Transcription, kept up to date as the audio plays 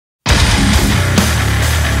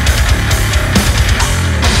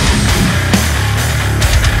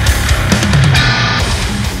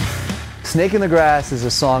Snake in the Grass is a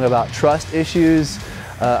song about trust issues.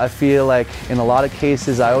 I feel like in a lot of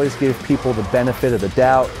cases I always give people the benefit of the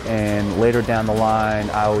doubt, and later down the line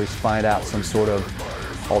I always find out some sort of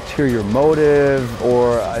ulterior motive,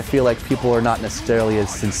 or I feel like people are not necessarily as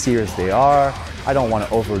sincere as they are. I don't want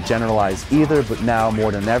to overgeneralize either, but now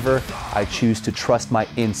more than ever I choose to trust my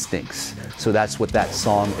instincts. So that's what that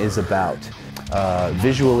song is about.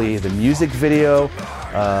 Visually, the music video,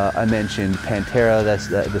 I mentioned Pantera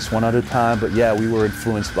this one other time, but yeah, we were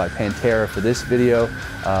influenced by Pantera for this video.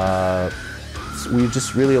 We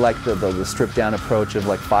just really like the stripped down approach of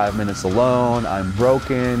like 5 minutes alone, I'm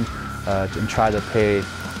broken, and try to pay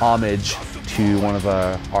homage to one of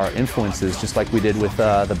our influences, just like we did with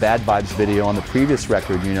the Bad Vibes video on the previous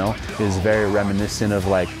record. You know, it is very reminiscent of,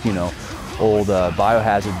 like, you know, old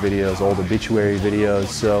Biohazard videos, old Obituary videos.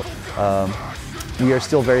 So we are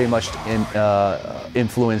still very much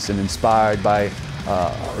influenced and inspired by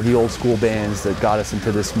the old school bands that got us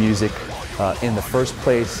into this music in the first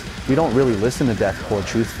place. We don't really listen to deathcore,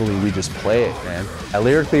 truthfully, we just play it, man.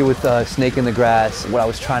 Lyrically with Snake in the Grass, what I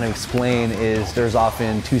was trying to explain is there's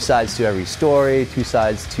often two sides to every story, two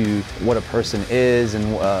sides to what a person is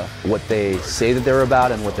and what they say that they're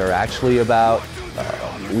about and what they're actually about.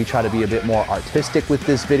 We try to be a bit more artistic with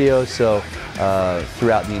this video, so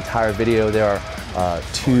throughout the entire video there are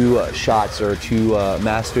two shots or two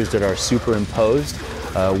masters that are superimposed,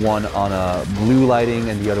 one on a blue lighting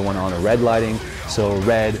and the other one on a red lighting. So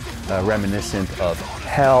red, reminiscent of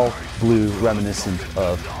hell, blue, reminiscent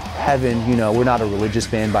of heaven. You know, we're not a religious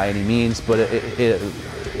band by any means, but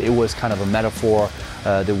it was kind of a metaphor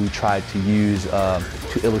that we tried to use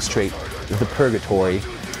to illustrate the purgatory.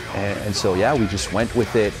 And so, yeah, we just went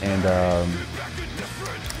with it, and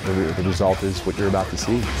the result is what you're about to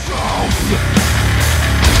see.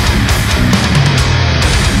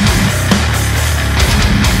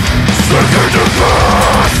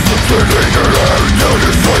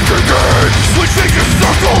 Switching your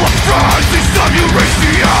circle of friends, each time you reach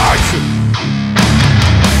the edge.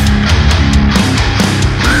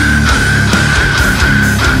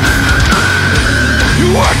 You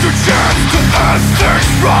had your chance to end things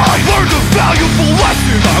right. Learn the valuable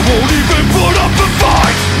lesson, I won't even put up a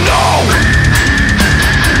fight, no!